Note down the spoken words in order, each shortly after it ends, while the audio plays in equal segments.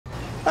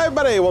Hi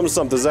everybody, welcome to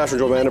Stumpt. This is Ash and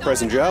Joel, Amanda,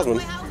 Price, and Jasmine.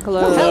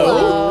 Hello.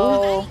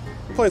 Hello.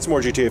 Playing some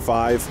more GTA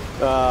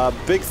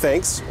 5. Big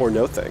thanks, or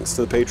no thanks,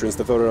 to the patrons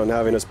that voted on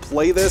having us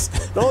play this.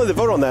 Not only they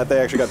voted on that, they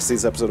actually got to see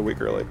this episode a week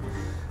early.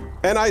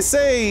 And I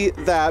say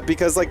that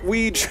because, like,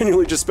 we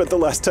genuinely just spent the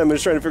last 10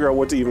 minutes trying to figure out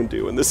what to even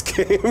do in this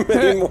game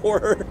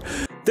anymore.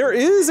 There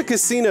is a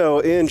casino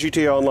in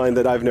GTA Online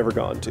that I've never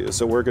gone to,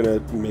 so we're gonna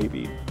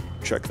maybe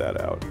check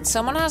that out.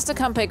 Someone has to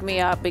come pick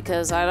me up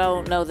because I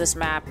don't know this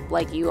map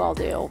like you all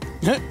do.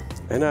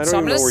 And I don't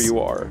even know where you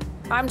are.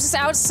 I'm just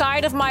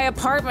outside of my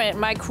apartment,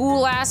 my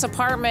cool-ass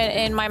apartment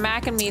in my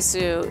Mac and Me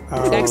suit,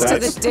 next to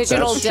the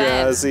digital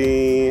den.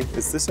 Jazzy.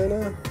 Is this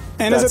Anna?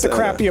 And is it the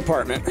crappy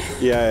apartment?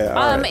 Yeah.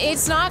 Right.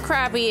 It's not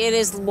crappy. It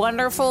is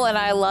wonderful, and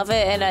I love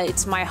it, and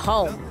it's my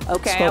home.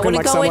 Okay. Spoken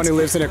like someone who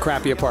lives in a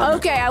crappy apartment.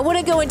 Okay, I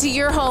wouldn't go into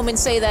your home and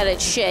say that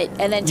it's shit,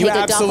 and then take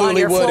a dump on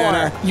your floor.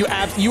 Anna.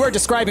 You are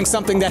describing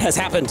something that has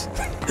happened.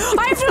 I'm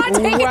not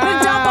taking a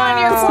dump on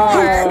your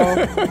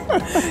floor.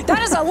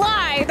 That is a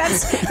lie.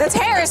 That's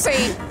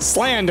heresy.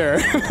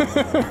 Slander.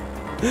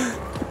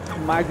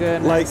 My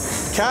goodness. Like,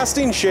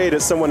 casting shade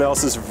at someone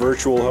else's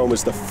virtual home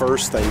is the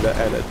first thing that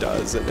Anna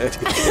does in it.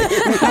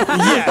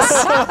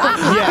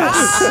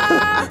 Yes.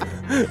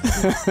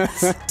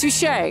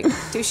 Touche.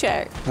 Touche.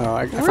 Oh,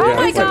 I forgot. Oh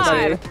my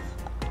god.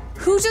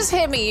 Who just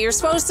hit me? You're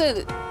supposed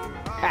to...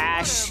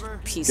 Ash,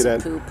 piece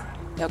of poop.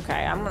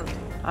 Okay,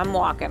 I'm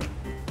walking.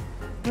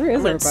 Where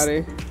is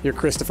everybody? You're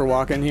Christopher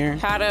Walken here.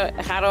 How do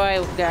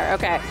I... There,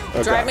 okay.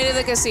 Drive me to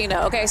the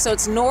casino. Okay, so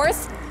it's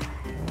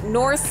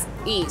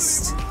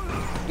northeast.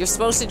 You're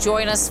supposed to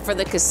join us for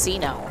the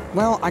casino.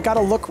 Well, I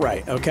gotta look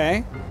right,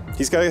 okay?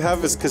 He's gotta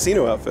have his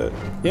casino outfit.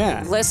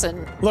 Yeah.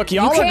 Listen. Look,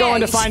 y'all are going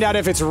to find out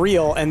if it's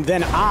real, and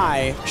then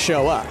I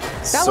show up.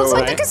 That looks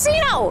like the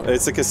casino!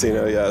 It's a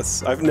casino,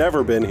 yes. I've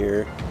never been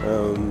here.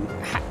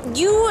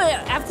 You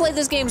have played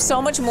this game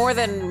so much more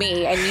than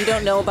me, and you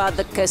don't know about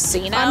the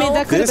casino? I mean,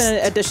 that could have been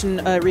an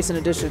addition, a recent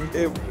addition.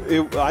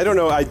 I don't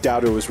know, I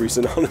doubt it was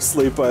recent,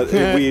 honestly, but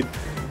we'd...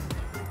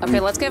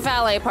 Okay, let's get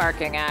valet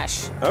parking,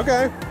 Ash.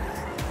 Okay.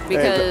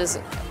 Because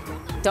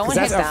don't hit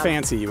them. That's how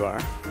fancy you are.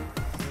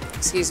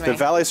 Excuse me. The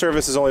valet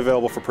service is only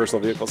available for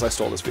personal vehicles. I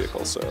stole this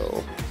vehicle,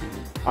 so...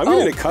 I'm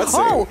getting a cutscene.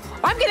 Oh,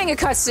 I'm getting a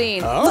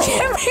cutscene. Oh. Look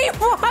at me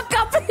walk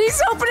up and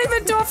he's opening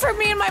the door for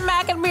me in my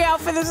Mac and Me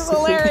outfit. This is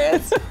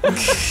hilarious.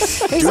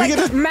 He's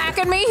like, Mac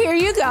and Me, here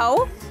you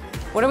go.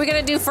 What are we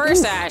gonna do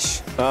first, Ash?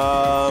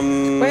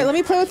 Wait, let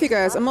me play with you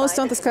guys. I'm almost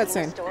done with this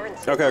cutscene.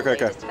 Okay.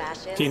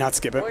 Can you not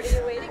skip it?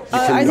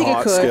 I think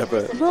it could. Skip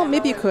it. Well,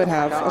 maybe you could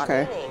have.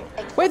 Okay.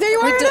 Wait, there you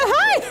are.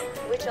 Hi.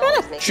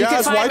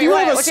 Jazz, why do you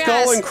have a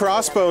skull and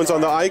crossbones on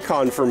the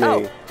icon for me?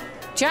 Oh,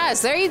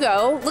 Jazz, there you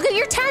go. Look at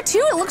your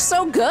tattoo. It looks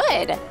so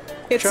good.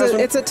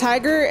 It's a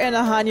tiger and a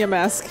Hanya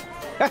mask.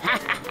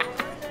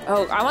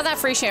 Oh, I want that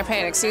free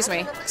champagne. Excuse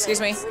me. Excuse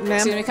me. Ma'am,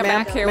 Excuse me. Come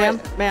back here.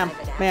 Ma'am.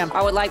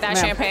 I would like that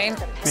champagne.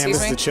 Ma'am, Excuse this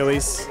is me. the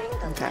Chili's.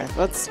 Okay,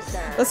 let's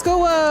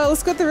go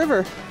at the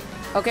river.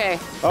 Okay.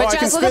 Oh, But I can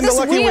Jazz, look spin at this the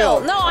lucky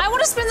wheel. No, I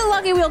want to spin the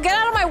lucky wheel. Get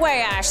out of my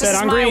way, Ash. This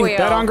is my wheel.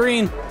 Bet on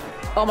green.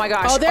 Oh my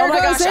gosh. Oh, there it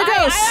goes. There it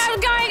goes. I'm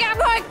going.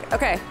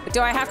 Okay.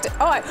 Do I have to?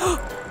 Oh,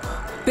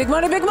 big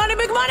money.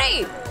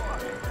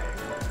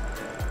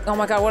 Oh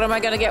my god. What am I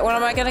gonna get?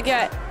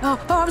 Oh,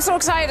 I'm so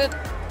excited.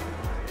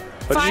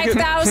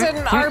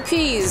 5,000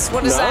 RPs.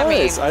 What does that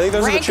mean? I think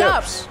those Rank are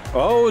the chips. Up.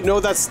 Oh no,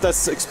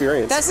 that's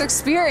experience. That's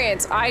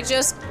experience. I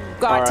just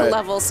got to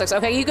level 6.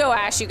 Okay, you go,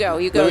 Ash. You go.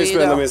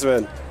 Let me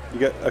spin.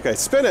 Okay,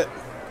 spin it.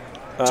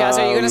 Jazz,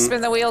 are you gonna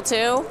spin the wheel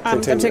too? I'm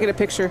taking a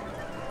picture.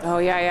 Oh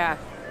yeah.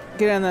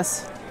 Get on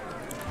this.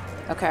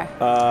 Okay.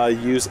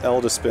 Use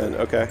L to spin.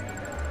 Okay.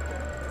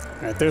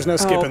 All right, there's no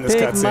skipping this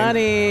cutscene. Big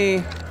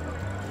money.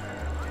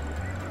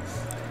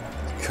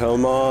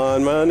 Come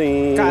on,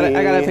 money. Got it.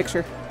 I got a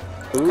picture.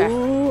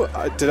 Ooh,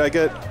 I think I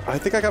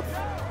got.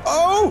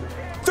 Oh,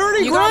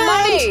 30 You grand.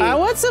 got money. I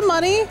want some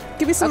money.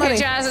 Give me some money.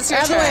 Okay, Jazz, it's your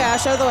turn. Out of the way,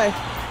 Ash. Out of the way.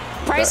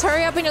 Price,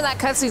 hurry up into that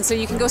cutscene so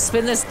you can go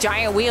spin this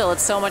giant wheel.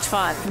 It's so much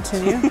fun.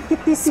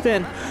 Continue.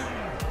 Spin.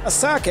 A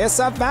circus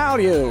of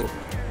value.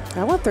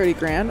 I want 30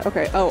 grand.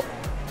 Okay. Oh.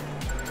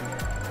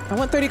 I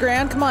want 30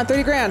 grand. Come on,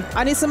 30 grand.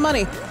 I need some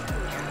money.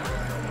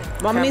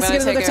 Mama needs to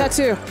get another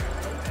tattoo.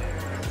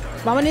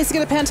 Mama needs to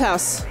get a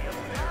penthouse.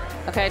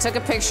 Okay, I took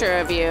a picture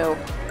of you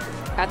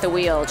at the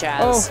wheel,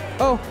 Jazz.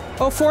 40?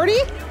 40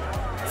 grand!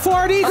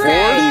 40 grand!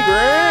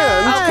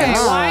 Okay,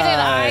 Nice. why did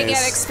I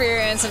get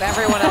experience and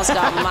everyone else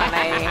got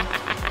money?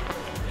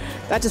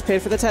 That just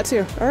paid for the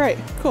tattoo. All right,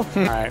 cool.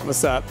 All right,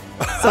 what's up?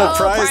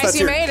 Price, that's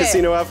you your made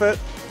casino outfit?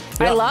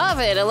 I love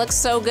it. It looks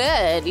so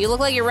good. You look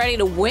like you're ready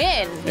to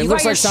win. It You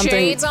looks got your like something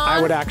shades on?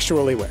 I would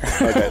actually wear.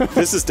 Okay,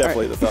 this is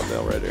definitely the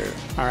thumbnail right here.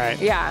 All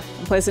right. Yeah.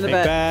 I'm placing a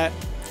Make bet.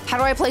 How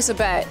do I place a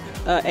bet?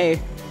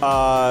 A.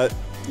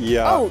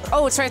 Yeah.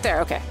 Oh, it's right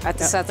there. Okay,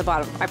 it's at the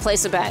bottom. I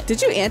place a bet.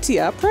 Did you ante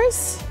up,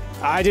 Price?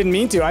 I didn't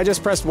mean to. I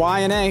just pressed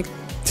Y and A.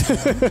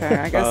 Okay,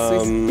 I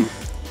guess.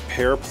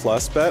 Pair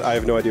plus bet? I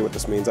have no idea what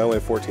this means. I only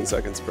have 14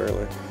 seconds,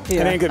 apparently.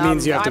 I think it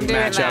means you have I'm to doing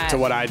match up that. to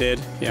what I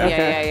did. Yeah.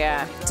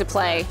 Yeah. To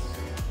play.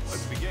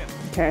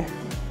 Okay.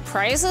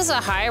 Price is a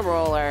high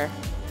roller.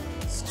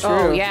 It's true.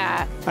 Oh,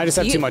 yeah. I just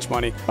have too much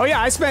money. Oh yeah,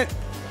 I spent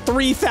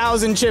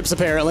 3,000 chips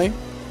apparently.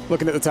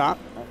 Looking at the top.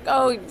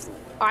 Oh, It's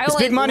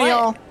big money,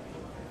 y'all.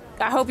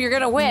 I hope you're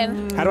gonna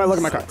win. How do I look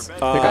at my cards?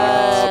 Pick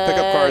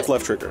up cards,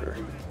 left trigger.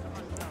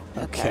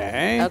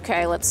 Okay.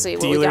 Okay, let's see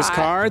what Dealer's we got.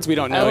 cards. We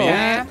don't know Okay.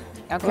 yet.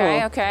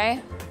 Okay, Oh.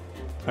 okay,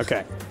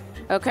 Okay.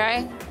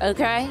 okay,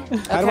 okay.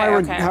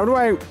 How do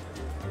I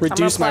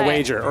reduce my play.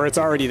 wager, or it's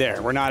already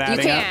there? We're not You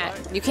adding up.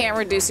 can't. You can't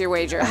reduce your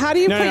wager. How do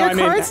you No, put no, your I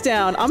mean- cards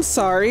down? I'm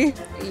sorry.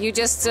 You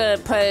just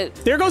put.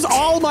 There goes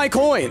all my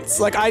coins.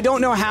 Like I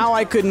don't know how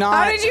I could not.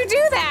 How did you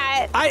do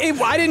that?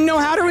 I didn't know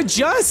how to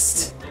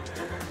adjust.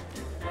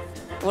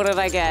 What did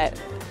I get?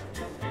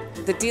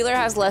 The dealer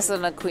has less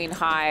than a queen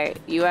high.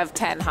 You have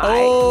 10 high.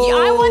 Oh.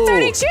 Yeah, I won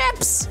 30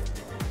 chips.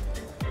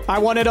 I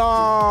won it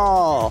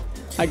all.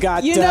 I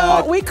got. You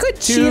know, we could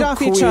two cheat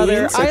off each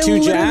other. queens, so I two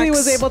literally jacks.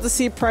 was able to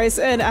see Price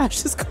and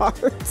Ash's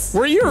cards.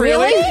 Were you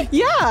really?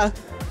 Yeah.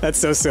 That's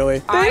so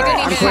silly. I didn't I'm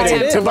even quitting.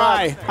 attempt to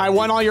Goodbye. I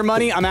won all your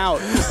money. I'm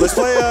out. Let's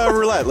play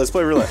roulette. Let's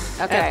play roulette.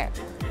 Okay.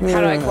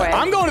 How do I quit?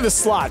 I'm going to the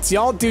slots.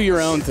 Y'all do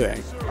your own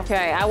thing.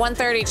 Okay, I won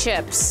 30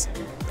 chips.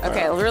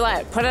 Okay,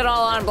 roulette. Put it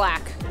all on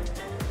black.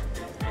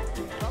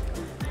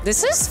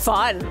 This is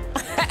fun.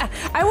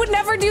 I would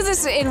never do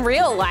this in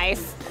real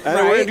life.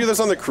 And we're gonna do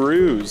this on the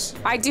cruise.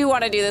 I do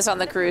want to do this on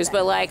the cruise,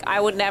 but like, I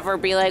would never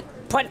be like,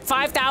 put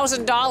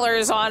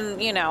 $5,000 on,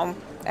 you know,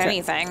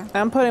 anything.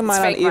 I'm putting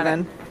mine on fake money.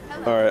 even.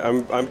 All right,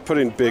 I'm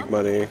putting big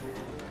money,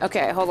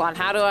 Okay, hold on.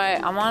 How do I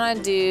want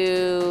to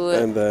do,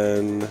 and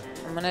then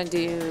I'm going to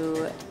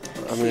do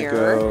I'm here,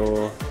 gonna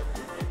go.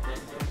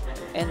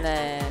 and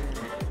then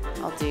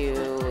I'll do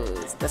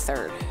the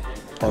third.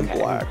 On Okay.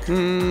 black.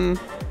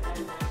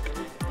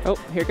 Oh,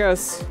 here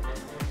goes.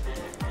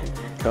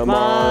 Come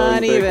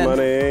on, big even.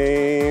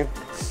 money.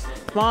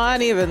 Come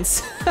on,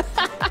 evens.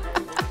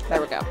 There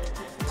we go.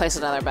 Place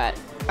another bet.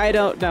 I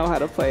don't know how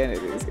to play any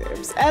of these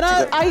games. And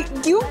I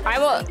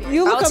will.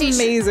 you I'll look teach-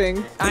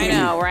 amazing. I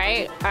know,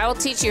 right? I will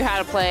teach you how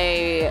to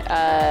play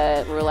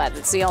roulette.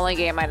 It's the only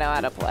game I know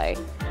how to play.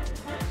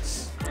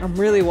 I'm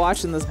really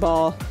watching this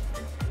ball.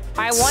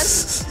 I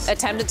once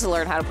attempted to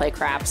learn how to play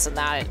craps, and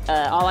that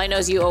all I know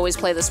is you always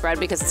play the spread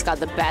because it's got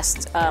the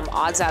best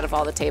odds out of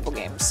all the table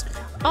games.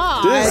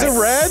 Is it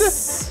red?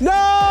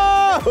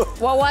 No!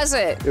 What was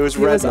it? It was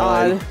He red was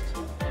 9. odd.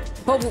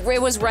 But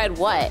it was red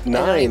what? I don't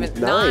Nine. even-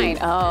 Nine. 9.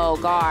 Oh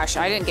gosh,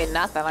 I didn't get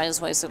nothing. I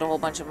just wasted a whole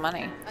bunch of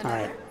money. All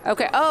right.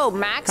 Okay. Oh,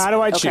 max. How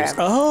do I okay. choose?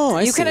 Oh,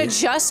 I You see. can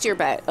adjust your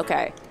bet.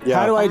 Okay. Yeah.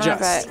 How do I I'm gonna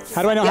adjust? bet-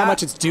 How do I know Yeah. how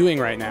much it's doing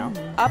right now?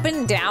 Up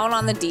and down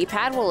on the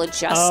D-pad will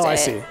adjust Oh, it. I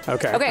see. Okay,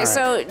 Okay, all right.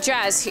 so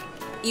Jazz,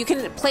 you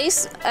can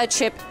place a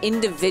chip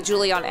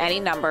individually on any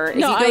number. If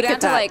No, you go I down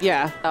get to that. like,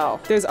 Yeah. Oh,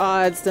 There's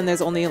odds, then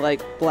there's only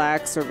like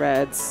blacks or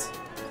reds.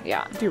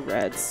 yeah. Do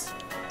reds.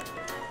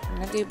 I'm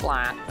gonna do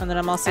black. And then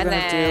I'm also And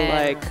gonna do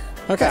then- like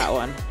Okay. that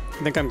one.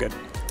 I think I'm good.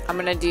 I'm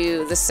gonna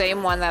do the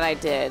same one that I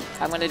did.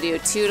 I'm gonna do a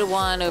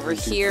 2-to-1 over Do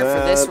here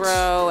for this that.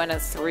 row and a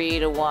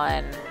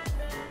 3-to-1.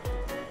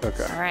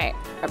 Okay. All right,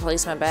 I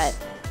placed my bet.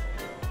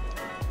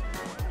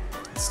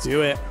 Let's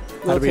do it.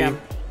 How Wheel do we?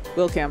 cam.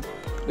 Wheel cam.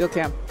 Wheel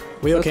cam.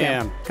 Wheel Wheel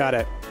cam. cam. Got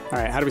it. All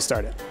right. How do we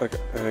start it? Okay.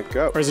 And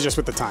go. Or is it just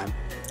with the time?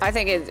 I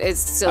think it's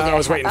still. Oh, gonna I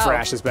was waiting for oh,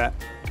 Ash's bet.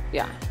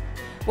 Yeah.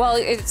 Well,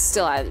 it's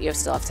still you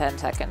still have 10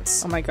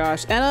 seconds. Oh my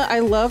gosh. Anna, I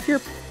love your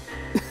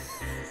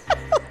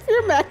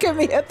you're mad at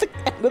me at the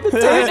end of the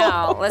I table.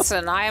 know.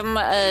 Listen, I'm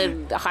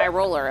a high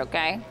roller.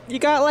 Okay. You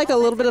got like a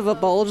little bit of a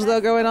bulge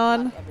though going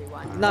on.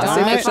 Not Don't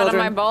super make fun of my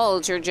children.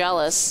 bulge. You're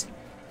jealous.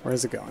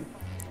 Where's it going?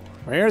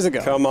 Where's it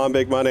going? Come on,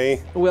 big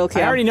money. Wheel I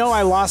cam. already know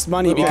I lost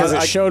money because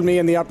I- it showed me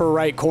in the upper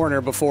right corner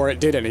before it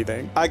did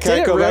anything. I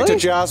can't it go back to really?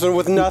 Jasmine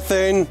with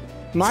nothing.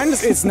 Mine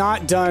is it's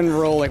not done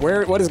rolling.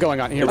 What is going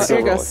on here? It's Here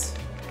it rolling. goes.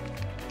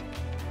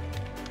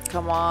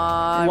 Come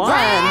on. One. Red!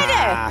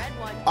 Ah,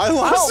 I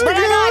lost Oh, but I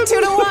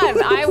again. got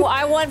 2-to-1.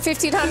 I won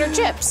 1,500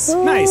 chips,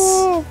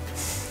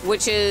 nice.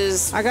 which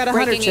is I got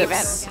 100 breaking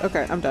chips.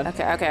 Okay, I'm done.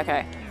 even.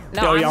 Okay.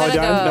 No, Oh, I'm y'all gonna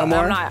done? go. No more?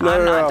 I'm not, No, I'm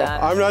no, not no.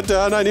 done. I'm not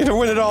done. I need to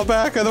win it all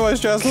back, otherwise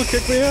Jasmine will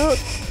kick me out.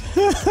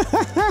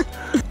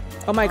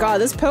 Oh my god,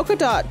 this polka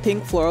dot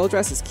pink floral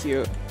dress is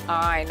cute.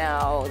 I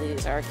know.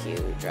 These are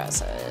cute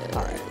dresses.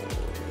 All right.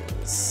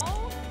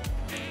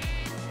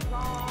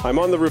 I'm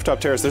on the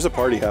rooftop terrace. There's a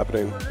party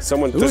happening.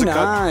 Someone. Ooh, There's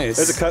nice.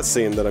 There's a cut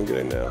scene that I'm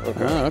getting now.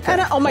 Okay. Oh, okay.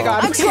 Anna, oh my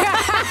god.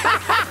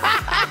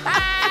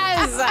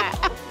 Yes!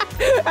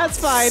 That's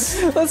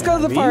fine. Let's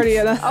go to the party,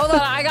 Anna. Hold on.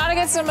 I gotta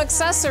get some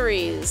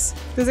accessories.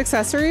 There's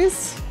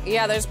accessories?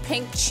 Yeah, there's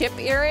pink chip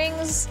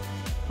earrings.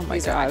 Oh my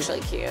These are god.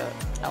 actually cute.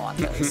 I want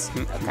those.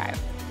 Okay.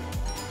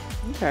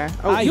 Okay.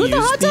 Oh, I you with the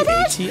used hot the tub,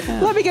 Ash?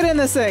 ATM. Let me get in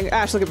this thing.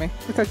 Ash, look at me.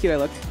 Look how cute I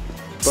look.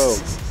 Boom.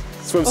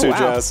 Swimsuit Oh, wow.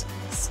 Jazz.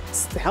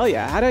 Hell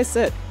yeah. How do I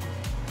sit?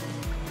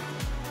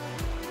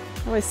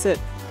 How do I sit?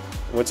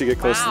 Once you get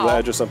close to the Wow.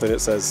 edge or something, it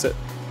says sit.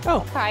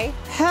 Oh. Hi.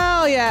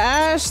 Hell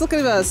yeah, Ash. Look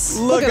at us.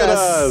 Look at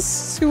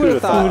us. Who would have Who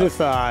thought? would have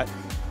thought?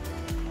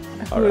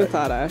 Who would have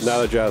thought, Ash? Now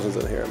that Jasmine's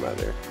in here, I'm out of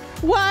here.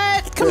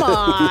 What? Come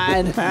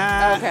on.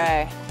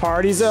 Okay.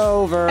 Party's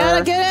over.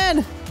 Anna, get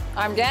in.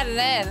 I'm getting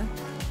in.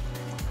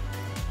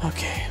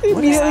 Okay.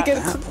 Immediately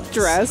get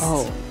dressed.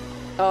 Oh.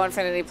 Oh,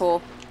 infinity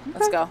pool.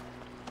 Let's go.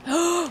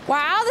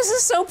 Wow, this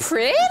is so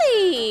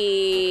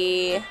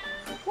pretty.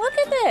 Look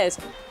at this.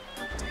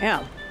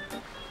 Damn.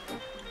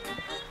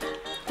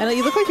 Anna,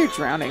 you look like you're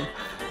drowning.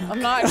 I'm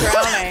not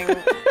drowning.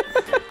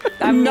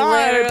 I'm not,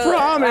 I literally-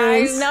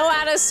 promise. I know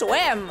how to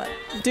swim.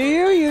 Do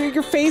you?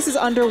 Your face is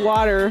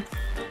underwater.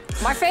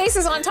 My face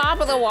is on top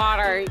of the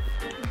water.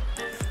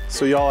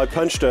 So y'all, I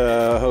punched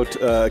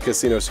a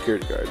casino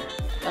security guard.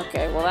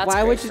 Okay, well that's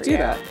Why great would you for do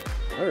that?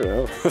 I don't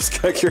know. I was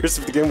kind of curious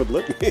if the game would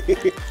let me.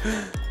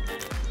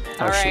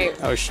 All right.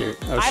 Oh shoot.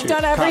 Oh shoot. I've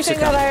done Cops are everything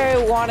that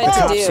coming. I wanted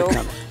Cops to are do.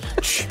 coming.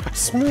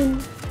 Jasmine?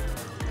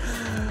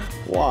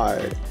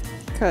 Why?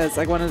 Because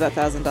I wanted that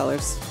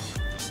 $1,000.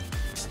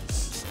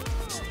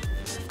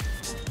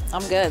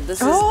 I'm good.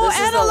 This is Oh, this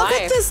is Anna, the look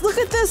life. at this. Look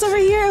at this over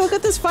here. Look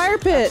at this fire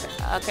pit.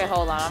 Okay,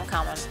 hold on. I'm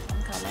coming.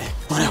 I'm coming.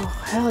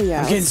 Oh, hell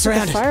yeah. I'm getting Let's look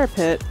at the surrounded. fire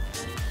pit.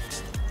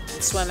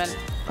 Swimming.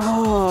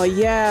 Oh,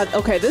 yeah.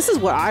 Okay, this is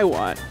what I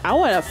want. I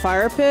want a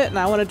fire pit, and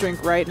I want to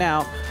drink right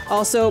now.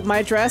 Also,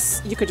 my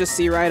dress, you could just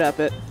see right up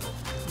it.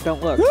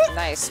 Don't look.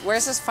 Nice.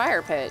 Where's this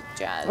fire pit,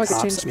 Jazz? Oh, I could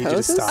Cops change need you to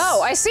poses? stop.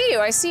 Oh, I see you.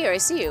 I see you. I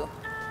see you.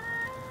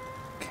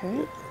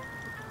 Okay.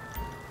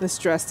 This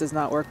dress does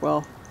not work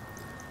well.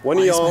 One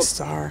Why of is my y'all.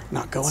 star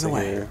not going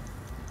away?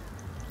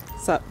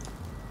 What's up?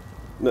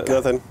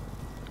 Nothing.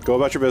 Go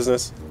about your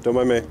business. Don't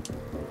mind me.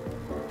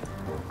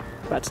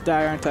 About to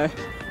die, aren't I?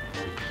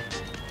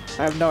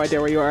 I have no idea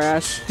where you are,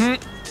 Ash.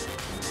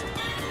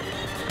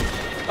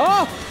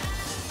 Oh!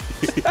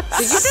 Did you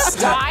just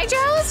die,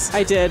 Jazz?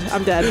 I did.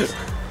 I'm dead.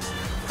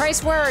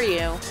 Price, where are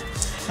you?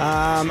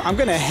 I'm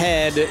gonna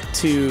head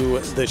to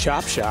the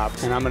chop shop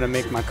and I'm gonna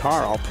make my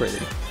car all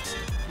pretty.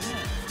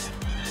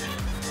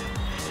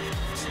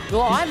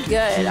 Well, I'm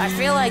good. I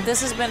feel like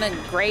this has been a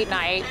great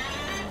night.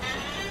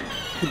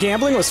 The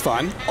gambling was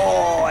fun.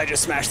 Oh, I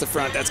just smashed the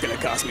front. That's gonna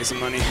cost me some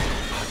money.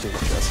 Oh, damn it,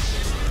 Jess.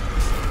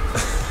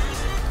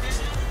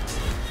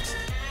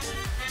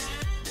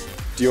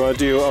 Do you want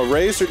to do a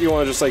race, or do you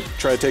want to just like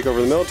try to take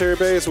over the military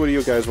base? What do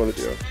you guys want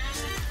to do?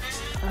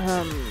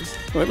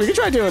 Well, we could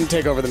try doing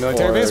take over the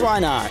military Or- base. Why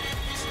not?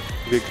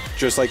 You could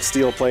just like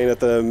steal a plane at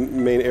the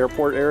main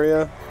airport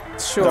area.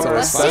 Sure. That's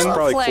Let's That's steal a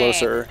probably plane.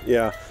 closer.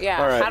 Yeah.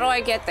 Yeah. All right. How do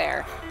I get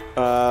there?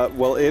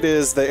 Well, it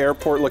is the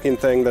airport-looking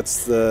thing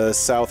that's the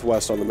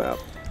southwest on the map.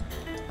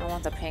 I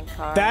want the pink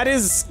car. That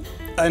is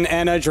an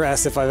Anna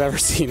dress if I've ever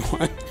seen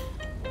one.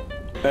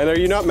 And are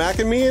you not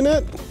macking me in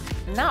it?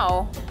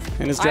 No.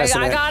 And his dress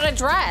in I it. got a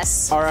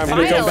dress. All right, I'm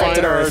gonna go Finally.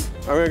 find our. I'm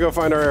gonna go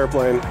find our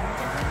airplane.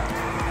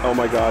 Oh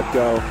my God,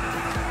 go!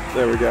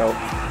 There we go.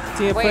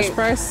 Do you Wait. push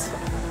price?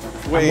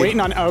 I'm waiting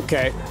on.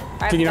 Okay.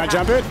 Can you not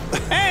jump it?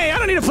 Hey, I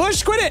don't need a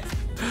push. Quit it.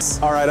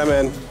 All right, I'm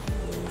in.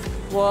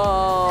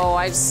 Whoa!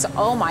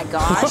 Oh my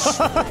gosh!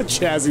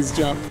 Jazzy's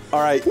jump.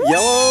 All right,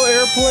 yellow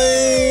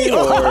airplane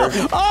or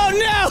Oh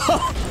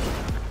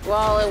no!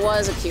 Well, it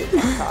was a cute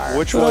pink car.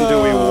 which one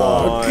do we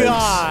want? Oh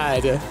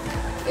God.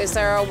 Is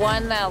there a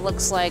one that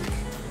looks like?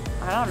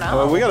 I don't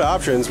know. We got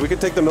options. We could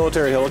take the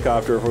military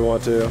helicopter if we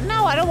want to.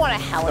 No, I don't want a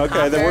helicopter.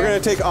 Okay, then we're gonna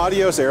take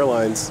Adios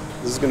Airlines.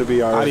 This is gonna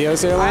be our.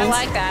 Adios I Airlines.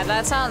 like that.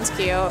 That sounds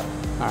cute. All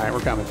right, we're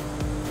coming.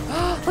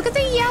 Look at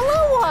the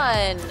yellow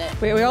one.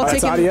 Wait, we all That's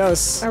taking?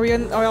 adios. Are we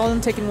all in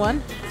taking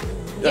one?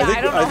 Yeah,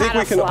 I don't know how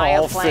to fly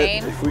a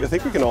plane. I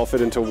think we can all fit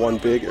into one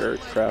big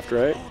aircraft,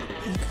 right?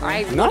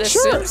 I would Not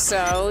assume sure.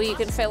 so. You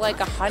can fit like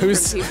 100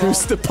 Who's people.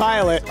 the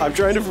pilot? I'm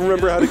trying to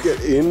remember how to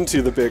get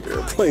into the big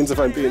airplanes. If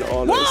I'm being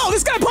honest. Whoa!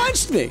 This guy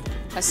punched me.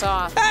 I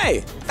saw.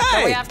 Hey! Do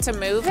we Hey! have to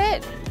move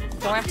it?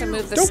 Do we have to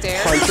move the Don't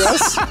stairs? punch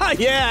us.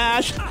 Yeah,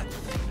 Ash.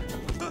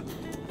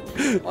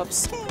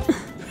 Whoops.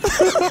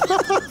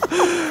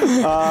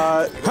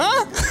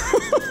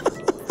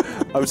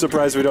 I'm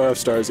surprised we don't have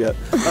stars yet.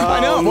 I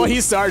know. Well,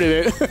 he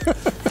started it.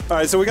 All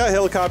right, so we got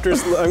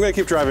helicopters. I'm gonna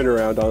keep driving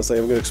around. Honestly,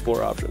 I'm gonna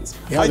explore options.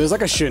 Yeah, there's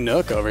like a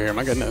Chinook over here.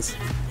 My goodness.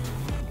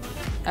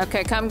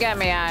 Okay, come get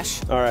me,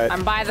 Ash. All right.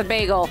 I'm by the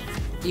bagel.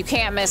 You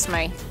can't miss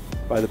me.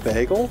 By the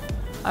bagel.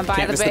 I'm by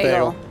Can't the miss the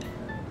bagel. bagel.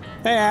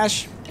 Hey,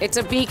 Ash. It's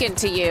a beacon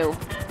to you.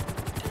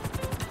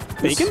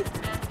 Bacon?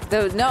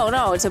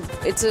 No, it's a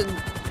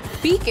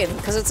beacon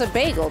because it's a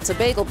bagel. It's a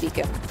bagel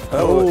beacon.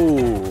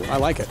 Oh, I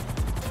like it.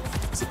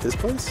 Is it this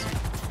place?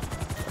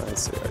 I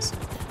see.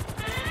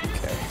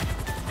 Okay.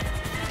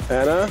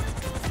 Anna,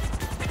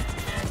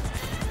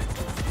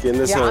 get in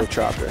this Yeah.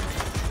 helicopter.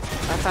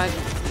 I thought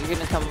you were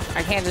gonna come.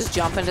 I can't just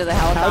jump into the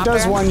helicopter. How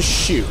does one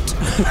shoot?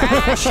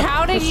 Ash,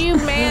 how did you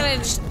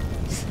manage?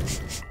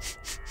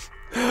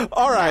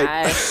 All right.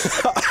 Ash?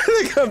 I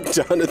think I'm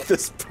done at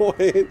this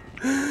point.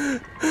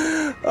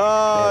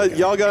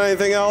 Y'all got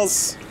anything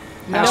else?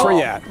 Ash, No. where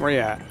you at? Where you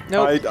at?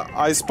 Nope.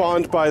 I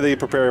spawned by the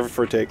prepare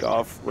for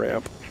takeoff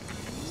ramp.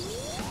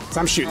 So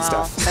I'm shooting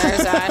Well, stuff.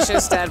 there's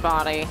Ash's dead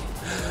body.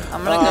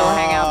 I'm gonna go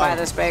hang out by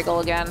this bagel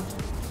again.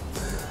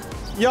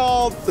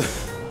 Y'all,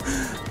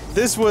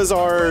 this was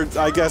our,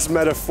 I guess,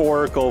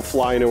 metaphorical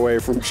flying away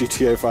from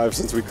GTA 5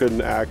 since we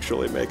couldn't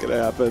actually make it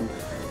happen.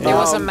 It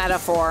was a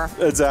metaphor.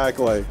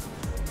 Exactly.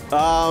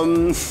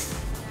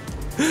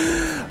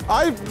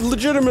 I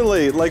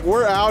legitimately, like,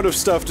 we're out of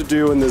stuff to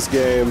do in this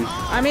game.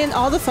 I mean,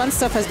 all the fun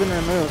stuff has been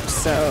removed,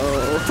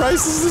 so...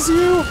 Price, is this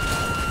you?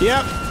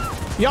 Yep.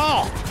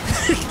 Y'all,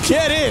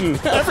 get in.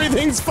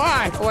 Everything's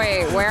fine.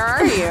 Wait, where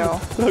are you?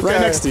 Okay.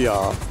 Right next to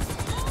y'all.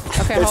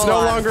 Okay, It's hold no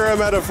on. longer a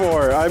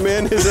metaphor. I'm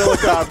in his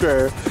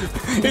helicopter.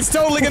 It's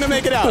totally gonna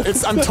make it out.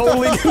 I'm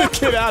totally gonna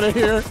get out of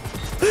here.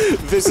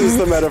 This is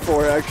the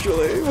metaphor,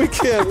 actually. We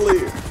can't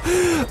leave.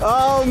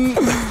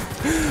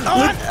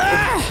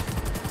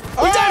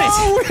 We done it!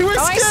 We Oh,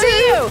 I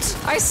see you!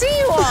 I see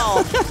you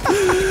all!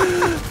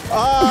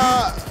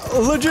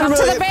 Legitimately,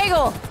 Come to the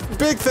bagel!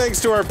 big thanks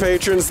to our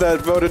patrons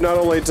that voted not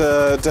only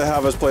to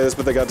have us play this,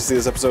 but they got to see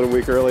this episode a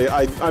week early.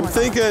 I'm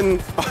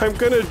thinking I'm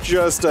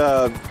just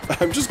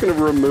gonna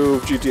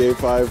remove GTA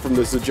 5 from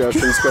the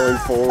suggestions going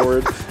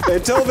forward.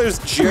 Until there's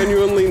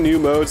genuinely new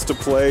modes to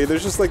play,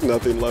 there's just like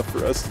nothing left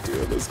for us to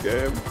do in this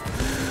game.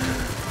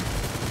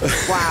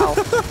 Wow.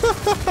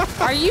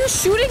 Are you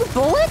shooting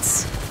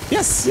bullets?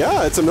 Yes.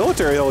 Yeah, it's a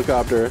military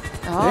helicopter.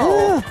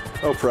 Oh.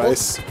 Oh,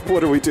 Price,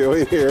 what are we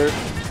doing here?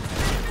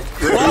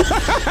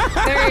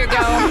 There you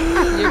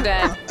go. You're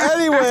dead.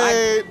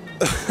 Anyway,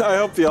 I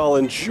hope you all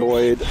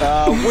enjoyed.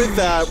 With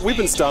that, we've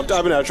been Stumpt.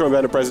 I've been Patron,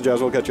 I've been Price and Jazz.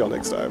 We'll catch y'all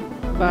next time.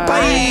 Bye.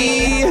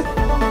 Bye.